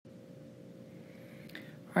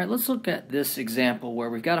All right, let's look at this example where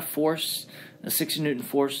we've got a force, a 60 Newton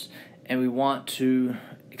force, and we want to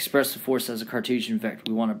express the force as a Cartesian vector.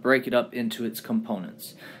 We want to break it up into its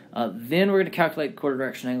components. Then we're going to calculate quarter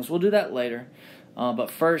direction angles. We'll do that later. But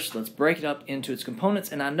first, let's break it up into its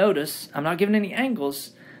components. And I notice I'm not giving any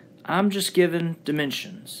angles. I'm just given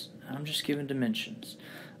dimensions.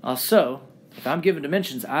 So, if I'm given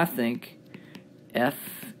dimensions, I think F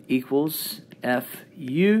equals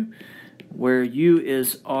Fu, where U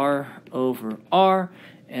is R over R,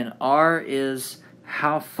 and R is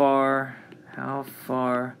how far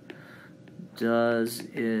does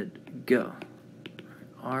it go?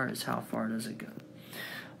 R is how far does it go?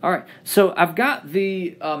 All right, so I've got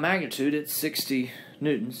the magnitude, it's 60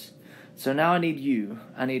 newtons. So now I need U.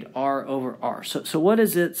 I need R over R. So what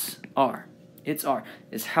is its R? Its R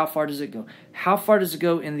is how far does it go? How far does it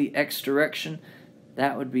go in the X direction?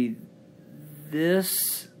 That would be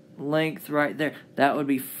this length right there. That would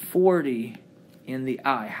be 40 in the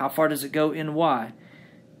I. How far does it go in Y?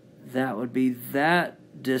 That would be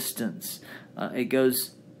that distance. It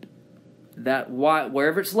goes that Y,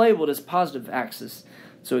 wherever it's labeled as positive axis.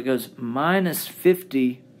 So it goes minus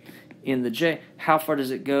 50 in the J. How far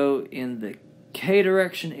does it go in the K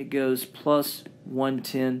direction? It goes plus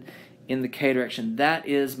 110 in the K direction. That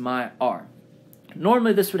is my R.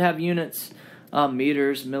 Normally this would have units,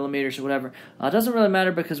 meters, millimeters, or whatever. It doesn't really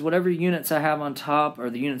matter because whatever units I have on top or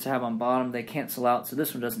the units I have on bottom, they cancel out. So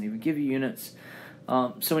this one doesn't even give you units.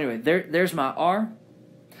 So anyway, there's my R.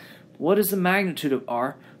 What is the magnitude of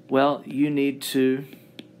R? Well, you need to,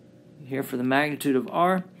 here for the magnitude of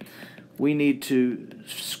R, we need to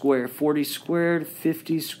square 40 squared,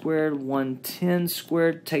 50 squared, 110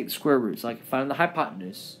 squared, take the square roots. Like find the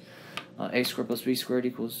hypotenuse. A squared plus B squared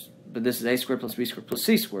equals, but this is A squared plus B squared plus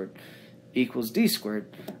C squared equals D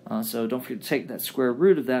squared. So don't forget to take that square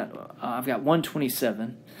root of that. I've got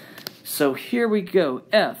 127. So here we go.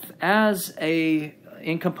 F as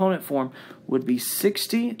in component form would be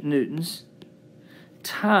 60 newtons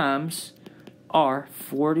times R,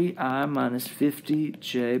 40I minus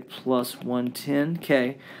 50J plus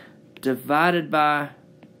 110K divided by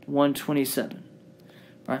 127.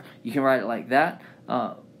 Right? You can write it like that,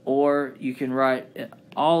 or you can write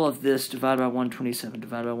all of this divided by 127,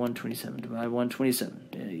 divided by 127, divided by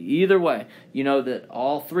 127. Either way, you know that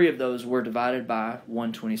all three of those were divided by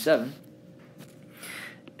 127.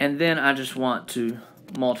 And then I just want to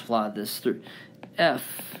multiply this through.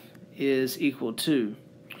 F is equal to,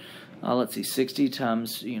 let's see, 60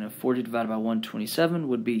 times 40 divided by 127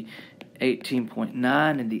 would be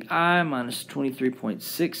 18.9 in the I minus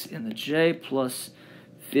 23.6 in the J plus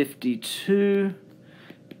 52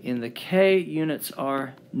 in the K. Units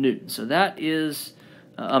are Newton. So that is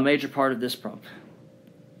a major part of this problem.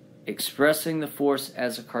 Expressing the force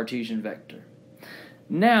as a Cartesian vector.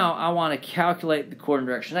 Now I want to calculate the coordinate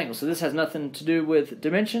direction angle. So this has nothing to do with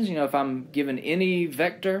dimensions. If I'm given any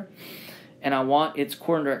vector and I want its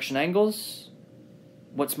coordinate direction angles,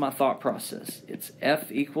 what's my thought process? It's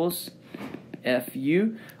F equals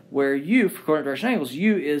Fu, where U for coordinate direction angles,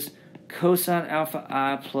 U is cosine alpha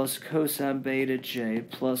I plus cosine beta J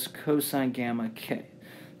plus cosine gamma K.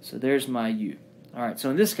 So there's my U. All right, so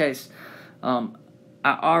in this case, I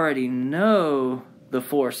already know the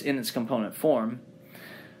force in its component form.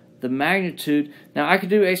 The magnitude, now I could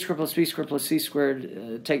do A squared plus B squared plus C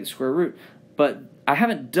squared, take the square root, but I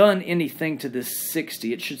haven't done anything to this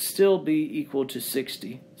 60. It should still be equal to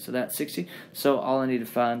 60. So that's 60. So all I need to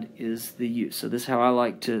find is the U. So this is how I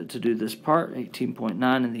like to do this part.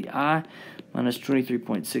 18.9 in the I minus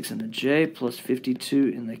 23.6 in the J plus 52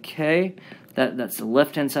 in the K. That's the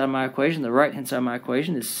left-hand side of my equation. The right-hand side of my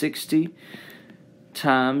equation is 60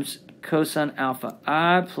 times cosine alpha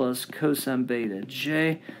I plus cosine beta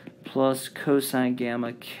J plus cosine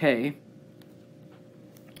gamma K.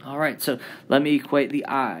 Alright, so let me equate the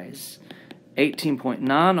i's. 18.9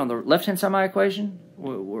 on the left-hand side of my equation,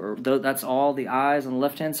 that's all the i's on the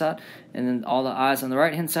left-hand side, and then all the i's on the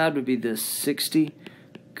right-hand side would be this 60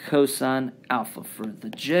 cosine alpha. For the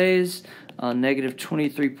j's, negative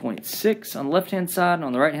 23.6 on the left-hand side, and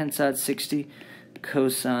on the right-hand side, 60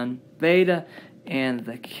 cosine beta, and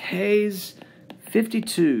the k's,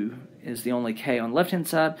 52 is the only k on the left-hand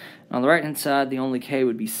side. On the right-hand side, the only k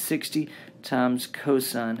would be 60 times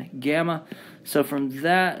cosine gamma. So from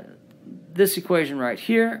this equation right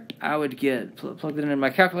here, I would get, plug that in my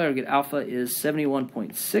calculator, I would get alpha is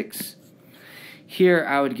 71.6. Here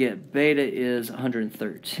I would get beta is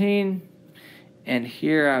 113. And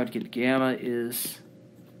here I would get gamma is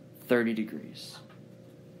 30 degrees.